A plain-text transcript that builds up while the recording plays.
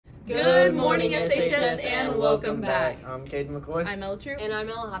Good morning, SHS, and welcome back. I'm Caden McCoy. I'm Ella True. And I'm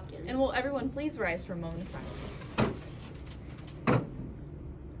Ella Hopkins. And will everyone please rise for a moment of silence.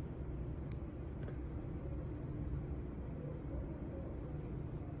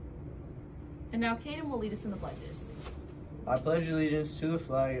 And now Caden will lead us in the pledges. I pledge allegiance to the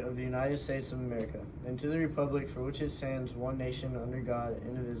flag of the United States of America and to the republic for which it stands, one nation under God,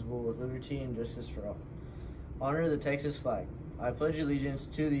 indivisible, with liberty and justice for all. Honor the Texas flag. I pledge allegiance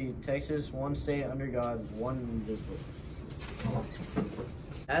to the Texas, one state under God, one indivisible.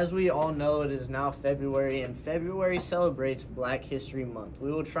 As we all know, it is now February, and February celebrates Black History Month.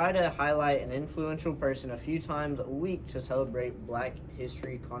 We will try to highlight an influential person a few times a week to celebrate Black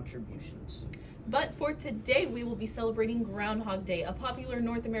history contributions. But for today, we will be celebrating Groundhog Day, a popular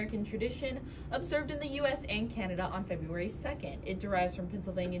North American tradition observed in the U.S. and Canada on February 2nd. It derives from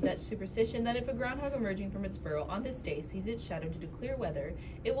Pennsylvania Dutch superstition that if a groundhog emerging from its burrow on this day sees its shadow due to clear weather,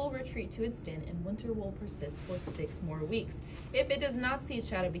 it will retreat to its den and winter will persist for 6 more weeks. If it does not see its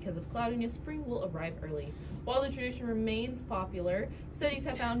shadow because of cloudiness, spring will arrive early. While the tradition remains popular, studies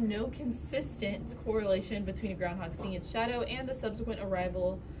have found no consistent correlation between a groundhog seeing its shadow and the subsequent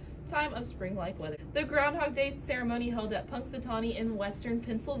arrival time of spring-like weather. The Groundhog Day ceremony held at Punxsutawney in western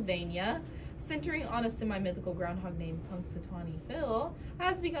Pennsylvania, centering on a semi-mythical groundhog named Punxsutawney Phil,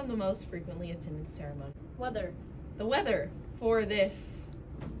 has become the most frequently attended ceremony. The weather for this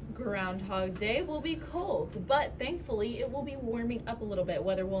Groundhog Day will be cold, but thankfully it will be warming up a little bit.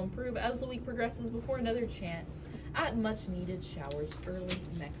 Weather will improve as the week progresses before another chance at much-needed showers early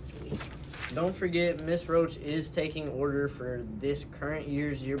next week. Don't forget, Miss Roach is taking order for this current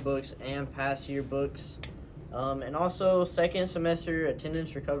year's yearbooks and past yearbooks. And also, second semester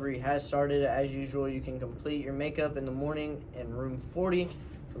attendance recovery has started. As usual, you can complete your makeup in the morning in room 40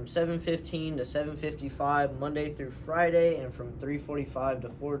 from 7:15 to 7:55 Monday through Friday, and from 3:45 to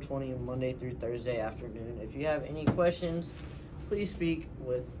 4:20 Monday through Thursday afternoon. If you have any questions, please speak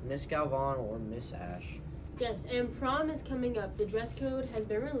with Miss Galvan or Miss Ash. Yes, and prom is coming up. The dress code has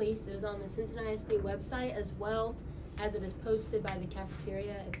been released. It is on the Cincinnati ISD website as well as it is posted by the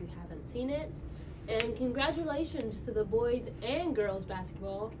cafeteria if you haven't seen it. And congratulations to the boys and girls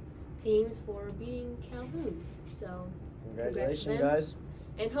basketball teams for beating Calhoun. So Congratulations, guys.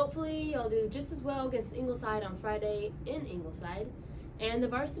 And hopefully y'all do just as well against Ingleside on Friday in Ingleside. And the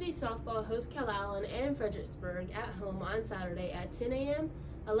varsity softball hosts Calallen and Fredericksburg at home on Saturday at 10 a.m.,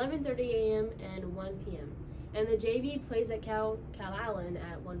 11:30 a.m., and 1 p.m. And the JV plays at Calallen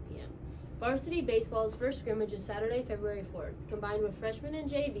at 1 p.m. Varsity baseball's first scrimmage is Saturday, February 4th, combined with freshmen and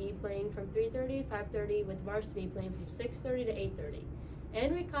JV playing from 3:30 to 5:30, with varsity playing from 6:30 to 8:30.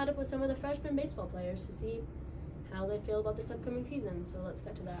 And we caught up with some of the freshman baseball players to see how they feel about this upcoming season. So let's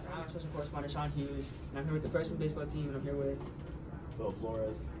get to that. I'm special correspondent Sean Hughes, and I'm here with the freshman baseball team, and I'm here with Phil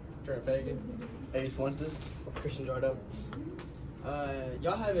Flores, Trent Fagan, Ace Fuentes, Christian Jardo.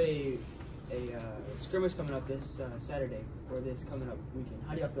 y'all have a scrimmage coming up this Saturday, or this coming up weekend.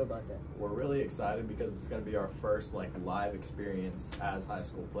 How do y'all feel about that? We're really excited because it's going to be our first live experience as high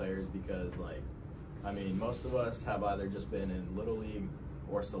school players, because most of us have either just been in Little League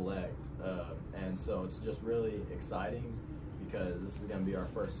or Select, and so it's just really exciting because this is going to be our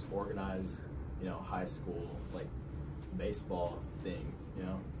first organized, high school baseball thing,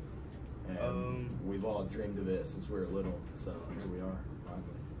 and we've all dreamed of it since we were little, so here we are.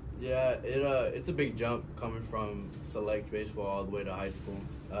 Yeah, it's a big jump coming from Select baseball all the way to high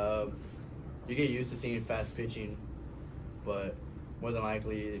school. You get used to seeing fast pitching, but more than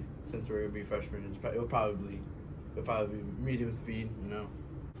likely, since we're gonna be freshmen, it'll probably be medium speed.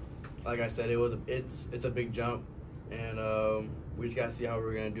 Like I said, it's a big jump, and we just gotta see how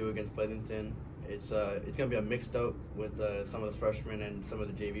we're gonna do against Pleasanton. It's gonna be a mixed up with some of the freshmen and some of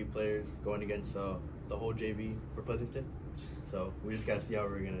the JV players going against the whole JV for Pleasanton. So we just gotta see how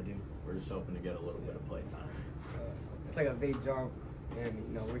we're gonna do. We're just hoping to get a little bit of play time. It's a big jump,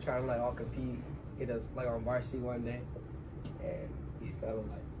 and we're trying to all compete, get us on varsity one day, and we just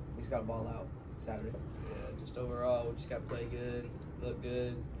gotta ball out Saturday. Yeah, just overall, we just gotta play good, look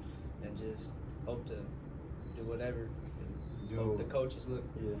good, and just hope to do whatever. Hope the coaches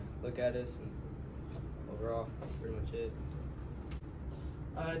look at us, and overall, that's pretty much it.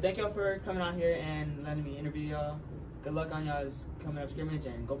 Thank y'all for coming out here and letting me interview y'all. Good luck on y'all's coming up scrimmage,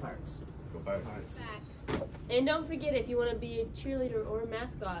 and go Pirates. Go Pirates. And don't forget, if you want to be a cheerleader or a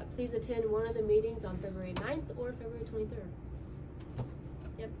mascot, please attend one of the meetings on February 9th or February 23rd.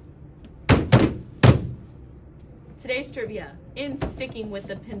 Yep. Today's trivia. In sticking with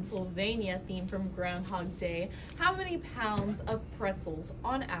the Pennsylvania theme from Groundhog Day, how many pounds of pretzels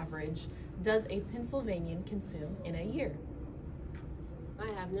on average does a Pennsylvanian consume in a year? I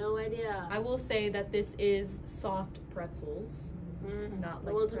have no idea. I will say that this is soft pretzels, not the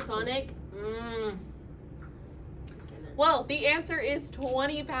like ones with pretzels. Sonic. Well, the answer is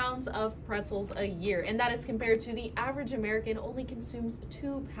 20 pounds of pretzels a year, and that is compared to the average American only consumes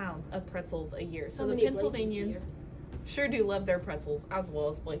 2 pounds of pretzels a year. So the many Pennsylvanians sure do love their pretzels, as well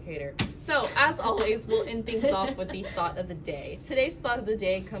as Blake Hader. So, as always, we'll end things off with the thought of the day. Today's thought of the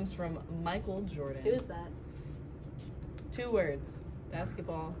day comes from Michael Jordan. Who is that? 2 words.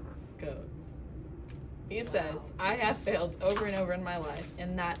 Basketball, goat. He says, I have failed over and over in my life,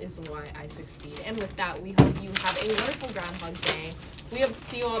 and that is why I succeed. And with that, we hope you have a wonderful Groundhog Day. We hope to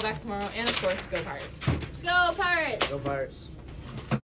see you all back tomorrow, and of course, go Pirates. Go Pirates! Go Pirates.